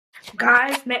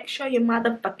Guys, make sure you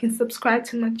motherfucking subscribe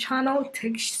to my channel. It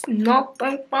takes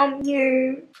nothing from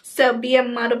you. So be a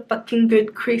motherfucking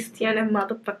good Christian, a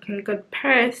motherfucking good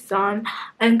person,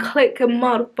 and click a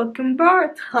motherfucking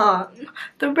button,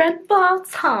 the red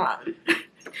button,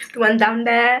 the one down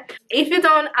there. If you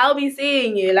don't, I'll be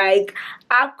seeing you. Like,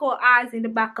 I've got eyes in the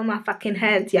back of my fucking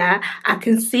head, yeah. I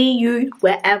can see you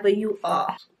wherever you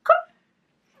are.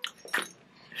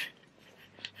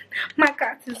 My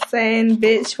cat is saying,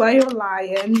 bitch, why you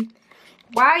lying?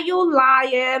 Why you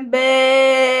lying,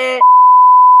 bitch?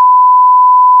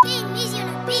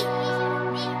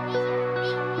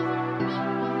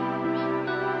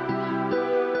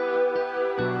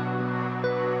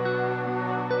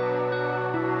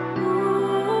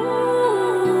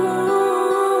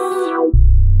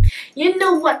 You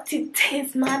know what it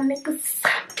is, my niggas.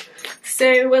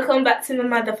 So welcome back to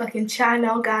my motherfucking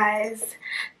channel, guys.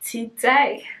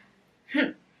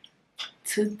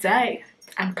 Today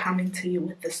I'm coming to you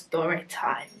with the story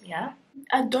time. Yeah,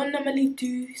 I don't normally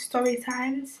do story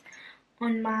times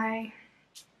on my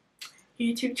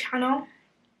YouTube channel,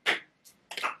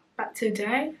 but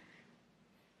today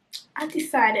I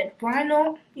decided, why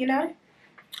not? You know,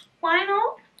 why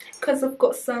not? Because I've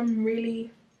got some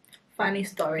really funny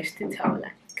stories to tell.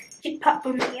 Like, keep up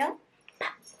with me, yeah?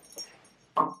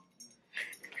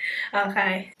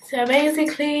 Okay, so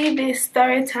basically this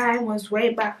story time was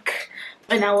way back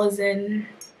when I was in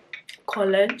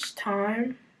college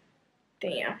time.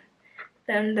 Damn,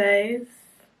 them days,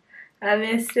 I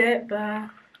missed it, but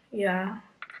yeah,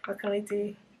 what can we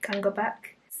do? Can't go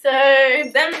back. So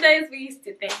them days we used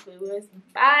to think we was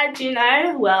bad, you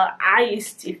know. Well, I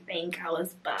used to think I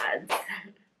was bad.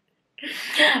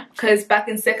 Because back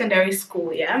in secondary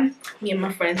school, yeah, me and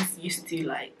my friends used to,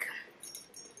 like,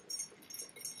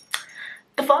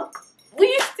 the fuck, we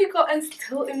used to go and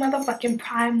steal in motherfucking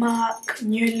Primark,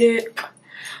 New Look.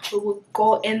 We would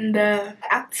go in there,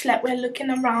 act like we're looking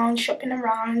around, shopping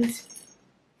around.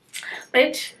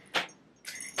 Bitch,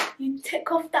 you take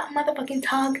off that motherfucking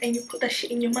tag and you put that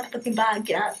shit in your motherfucking bag,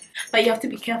 yeah. But you have to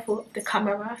be careful of the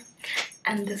camera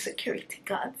and the security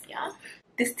guards, yeah.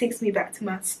 This takes me back to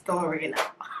my story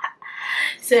now.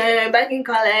 So back in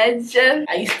college,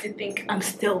 I used to think I'm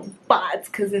still bad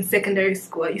because in secondary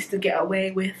school I used to get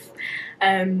away with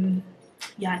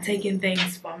yeah, taking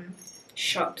things from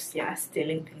shops, yeah,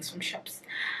 stealing things from shops.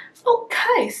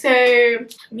 Okay, so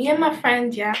me and my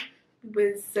friend, yeah,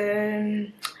 was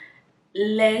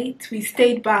late. We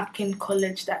stayed back in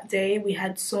college that day. We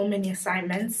had so many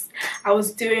assignments. I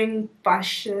was doing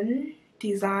fashion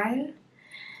design.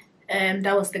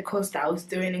 That was the course that I was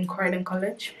doing in Croydon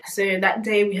College. So that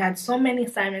day we had so many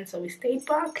assignments, so we stayed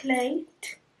back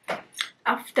late.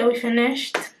 After we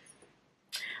finished,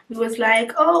 we was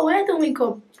like, oh, why don't we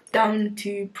go down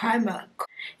to Primark?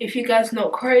 If you guys know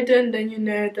Croydon, then you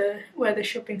know where the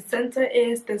shopping center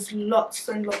is. There's lots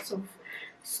and lots of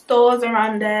stores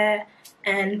around there,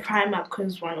 and Primark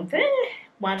was one of the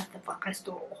fucking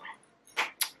stores.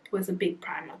 It was a big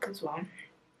Primark as well.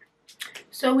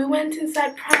 So we went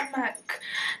inside Primark.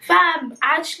 Fam,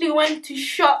 I actually went to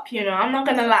shop, you know, I'm not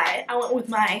gonna lie. I went with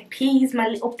my peas, my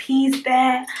little peas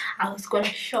there. I was gonna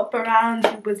shop around,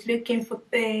 I was looking for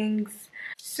things.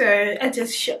 So I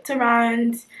just shopped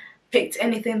around, picked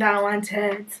anything that I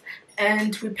wanted,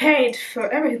 and we paid for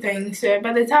everything. So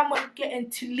by the time we're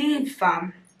getting to leave,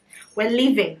 fam, we're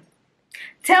leaving.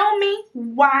 Tell me,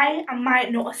 why am I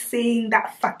not seeing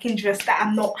that fucking dress that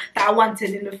I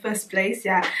wanted in the first place?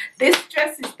 Yeah, this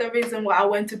dress is the reason why I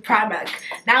went to Primark.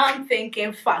 Now I'm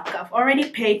thinking, fuck, I've already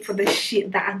paid for the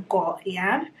shit that I got,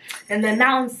 yeah, and then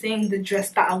now I'm seeing the dress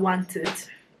that I wanted.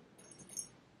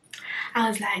 I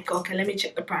was like, okay, let me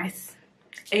check the price.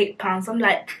 £8. I'm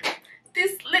like,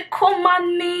 this little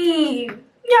money,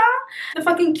 yeah. The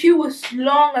fucking queue was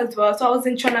long as well, so I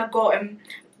wasn't trying to go and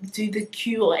do the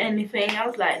queue or anything. I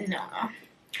was like, nah,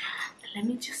 let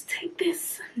me just take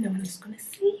this, no one is gonna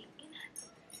see.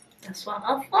 That's what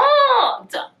I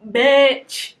thought,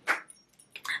 bitch.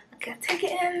 Okay, take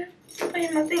it in, put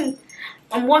in my thing.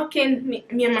 I'm walking, me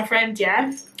and my friend,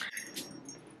 yeah,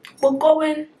 we're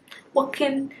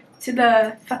walking to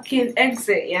the fucking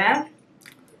exit, yeah.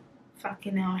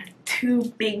 Fucking hell, two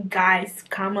big guys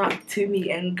come up to me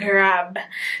and grab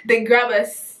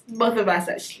us, both of us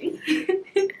actually.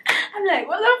 I'm like,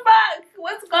 what the fuck?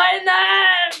 What's going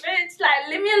on? Bitch, like,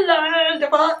 leave me alone, the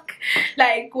fuck?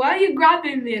 Like, why are you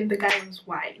grabbing me? And the guy was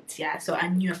white, yeah, so I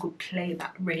knew I could play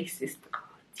that racist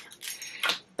card,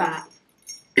 yeah. But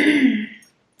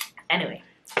anyway,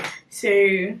 so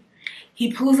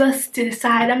he pulls us to the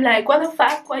side. I'm like, what the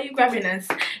fuck? Why are you grabbing us?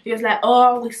 He was like,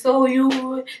 oh, we saw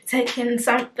you taking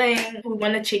something, we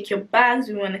want to check your bags,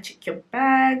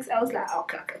 I was like,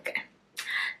 okay,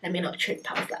 let me not trip.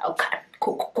 I was like, okay,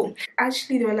 cool.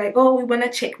 Actually, they were like, oh, we want to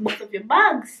check both of your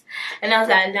bags. And I was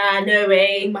like, nah, no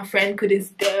way, my friend couldn't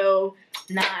steal.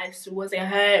 Nah, it wasn't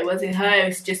her,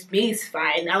 it's just me, it's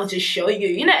fine. I'll just show you,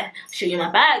 you know, show you my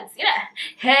bags, you know.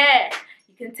 Hey,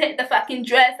 you can take the fucking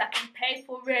dress, I can pay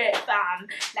for it, fam.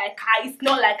 Like, it's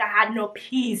not like I had no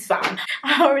peace, fam.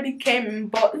 I already came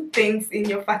and bought things in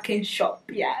your fucking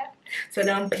shop, yeah. So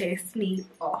don't piss me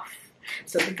off.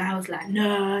 So the guy was like,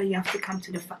 no, you have to come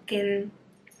to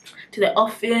the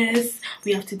office,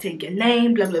 we have to take your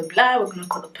name, blah blah blah, we're gonna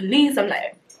call the police. I'm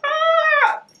like,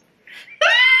 ah!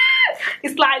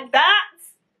 It's like that,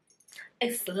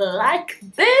 it's like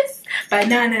this. By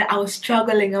now I was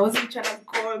struggling, I wasn't trying to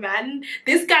go, man.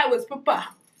 This guy was proper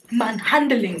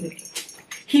manhandling me.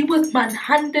 He was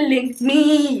manhandling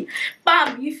me.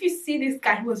 Bam, if you see this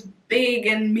guy, he was big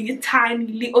and me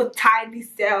little tiny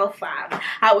self, fam.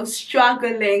 I was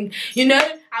struggling, you know.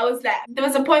 I was like, there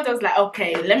was a point I was like,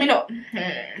 okay, let me not,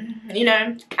 you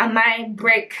know, I might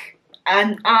break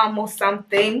an arm or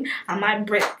something. I might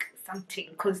break something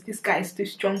because this guy is too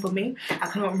strong for me. I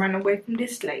cannot run away from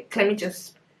this. Like, let me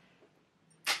just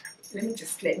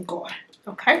let go.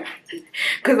 Okay,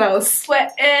 because I was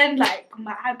sweating, like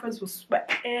my eyebrows were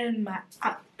sweating, my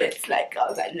armpits, like I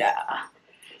was like, nah,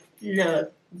 no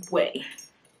way.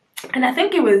 And I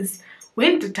think it was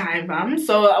winter time, fam,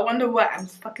 so I wonder why I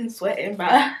was fucking sweating,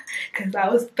 bruh, because I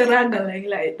was struggling.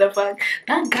 Like, the fuck,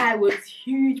 that guy was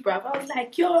huge, bruv. I was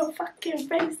like, you're fucking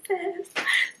racist,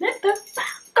 let the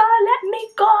fuck go, let me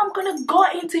go, I'm gonna go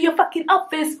into your fucking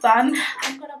office, fam,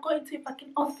 I'm gonna go into your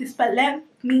fucking office, but let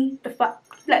me the fuck,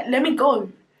 like, let me go.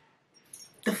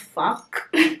 The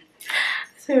fuck.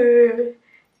 So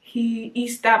he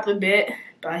eased up a bit,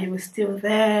 but he was still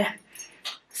there.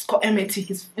 Escorted me to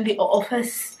his little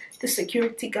office, the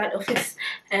security guard office,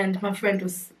 and my friend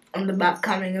was on the back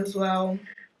coming as well.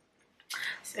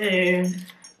 So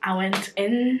I went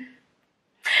in.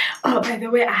 Oh, by the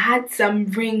way, I had some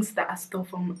rings that I stole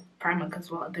from Primark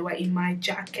as well. They were in my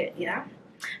jacket, yeah,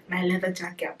 my leather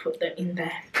jacket. I put them in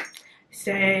there.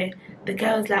 So the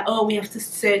girl was like, oh, we have to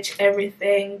search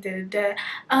everything, da, da, da.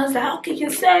 I was like, okay, you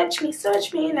can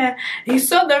search me, you know. He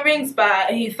saw the rings, but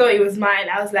he thought it was mine.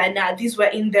 I was like, nah, these were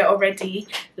in there already,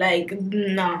 like,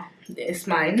 nah, it's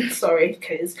mine, sorry,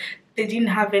 because they didn't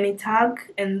have any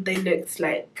tag and they looked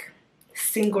like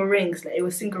single rings, like it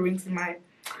was single rings in my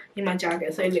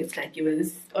jacket, so it looks like it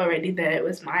was already there, it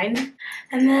was mine.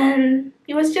 And then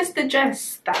it was just the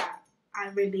dress that I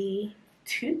really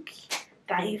took,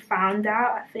 that he found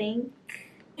out. I think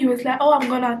he was like, oh, I'm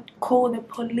gonna call the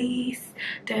police,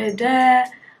 da da,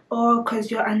 or because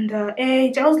you're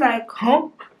underage. I was like, huh,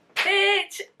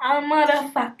 bitch, I'm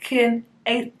motherfucking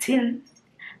 18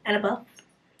 and above.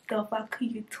 The fuck are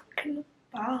you talking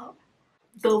about?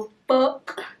 The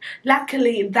fuck.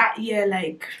 Luckily that year,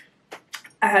 like,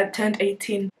 I had turned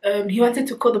 18. He wanted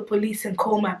to call the police and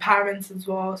call my parents as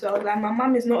well. So I was like, my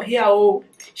mom is not here. Oh,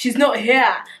 she's not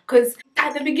here. Because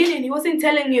at the beginning, he wasn't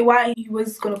telling me why he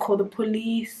was going to call the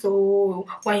police or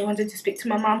why he wanted to speak to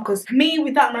my mom. Because me,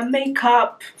 without my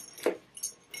makeup,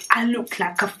 I looked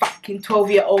like a fucking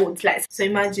 12-year-old. Like, so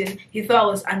imagine, he thought I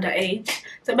was underage.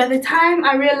 So by the time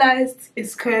I realized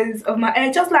it's because of my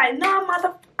age, I was like, no,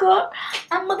 motherfucker,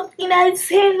 I'm motherfucking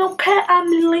 18, okay? I'm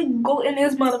legal in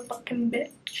his motherfucking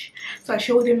bitch. So I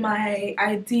showed him my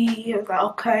ID. He was like,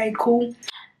 okay, cool.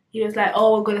 He was like,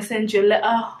 oh, we're gonna send you a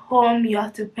letter home. You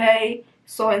have to pay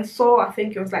so and so. I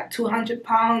think it was like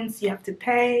 £200 you have to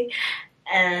pay.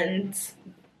 And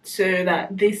so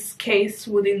that this case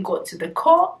wouldn't go to the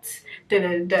court,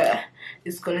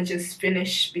 it's gonna just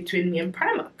finish between me and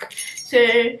Primark.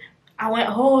 So I went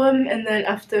home, and then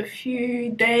after a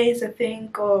few days, I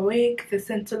think, or a week, they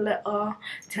sent a letter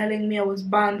telling me I was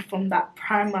banned from that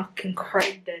Primark in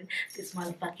Croydon. This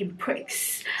motherfucking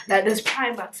pricks. Like, there's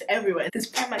Primarks everywhere.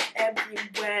 There's Primark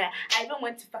everywhere. I even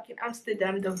went to fucking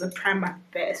Amsterdam, there was a Primark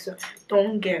there, so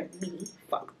don't get me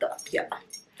fucked up, yeah.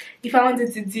 If I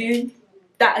wanted to do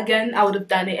that again, I would have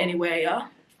done it anywhere, yeah.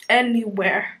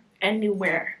 Anywhere.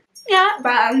 Yeah,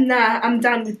 but I'm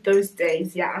done with those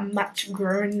days. Yeah, I'm much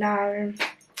grown now.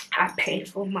 I pay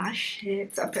for my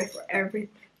shit. I pay for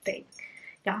everything.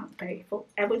 Yeah, I pay for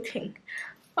everything.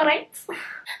 Alright.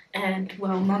 And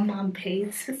well, my mom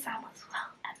pays for some as well,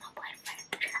 and my boyfriend.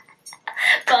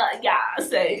 But yeah,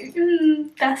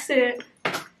 so that's it.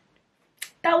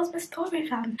 That was my story,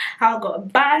 fam. How I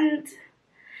got banned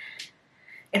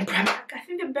in Primark. I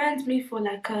think they banned me for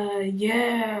like a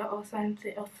year or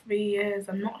something, or 3 years,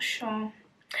 I'm not sure.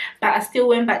 But I still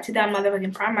went back to that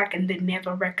motherfucking Primark and they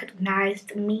never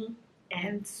recognized me.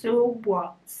 And so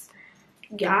what?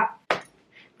 Yeah.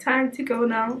 Time to go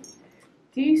now.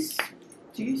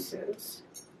 Deuces.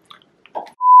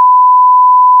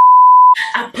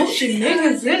 I put you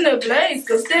niggas in the place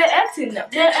cause they're acting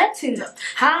up.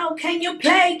 How can you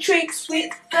play tricks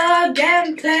with the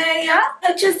gameplay?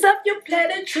 Let yourself, you play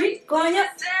the trick on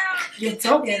yourself. You're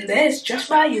talking this just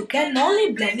why you can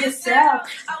only blame yourself.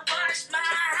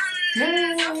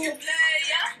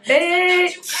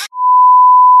 Bitch.